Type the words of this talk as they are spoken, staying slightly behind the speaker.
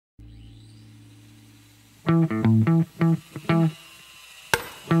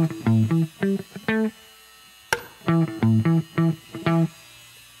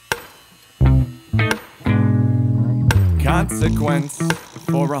Consequence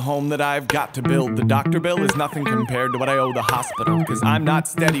for a home that I've got to build. The doctor bill is nothing compared to what I owe the hospital. Cause I'm not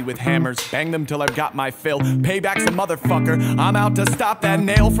steady with hammers, bang them till I've got my fill. Payback's a motherfucker, I'm out to stop that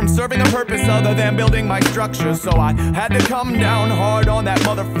nail from serving a purpose other than building my structure. So I had to come down hard on that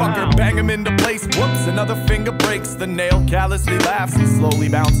motherfucker, bang him into place, whoops, another finger breaks the nail. Callously laughs and slowly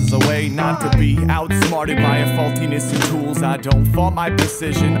bounces away. Not to be outsmarted by a faultiness in tools. I don't fault my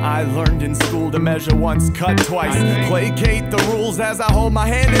precision, I learned in school to measure once, cut twice. Placate the rules as I hold my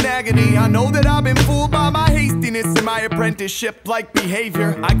hand in agony. I know that I've been fooled by my hastiness in my apprenticeship-like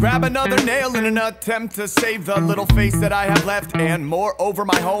behavior. I grab another nail in an attempt to save the little face that I have left, and more over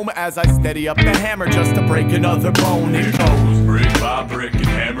my home as I steady up the hammer just to break another bone. It goes brick by brick and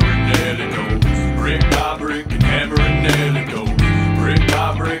hammer and nail. It goes brick by brick and hammer and nail. It goes brick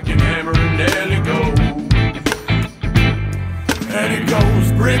by brick and hammer and nail. It goes. And it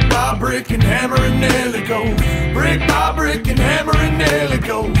goes brick by brick and hammer and nail. It goes brick by brick and hammer and nail. It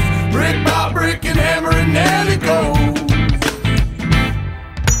goes brick by brick and hammer and nail. It goes.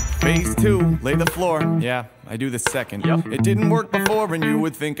 Phase 2, lay the floor. Yeah, I do the second. It didn't work before and you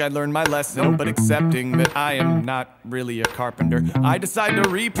would think I'd learned my lesson. But accepting that I am not really a carpenter, I decide to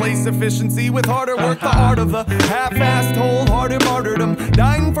replace efficiency with harder work. The art of the half-assed, wholehearted martyrdom.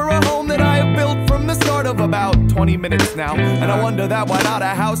 Dying for a home that I have built from the start of about 20 minutes now. And I wonder that why not a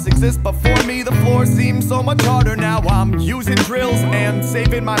house exists before me. The floor seems so much harder now. I'm using drills and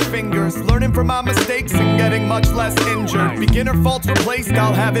saving my fingers, learning from my mistakes and getting much less injured. Beginner faults replaced,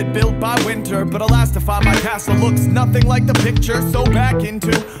 I'll have it built by winter. But alas, to find my castle looks nothing like the picture. So back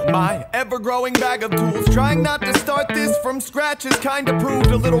into my ever-growing bag of tools. Trying not to start this from scratch has kinda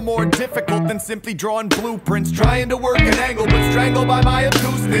proved a little more difficult than simply drawing blueprints. Trying to work an angle but strangled by my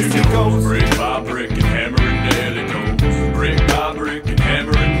obtuseness. It goes brick by brick and hammer and nail. It goes brick by brick and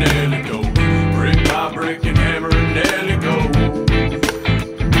hammer and nail. It goes brick by brick and hammer and nail. It goes.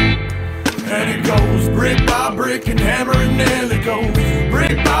 And it goes brick by brick and hammer and nail. It goes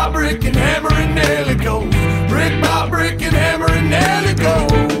brick by brick and hammer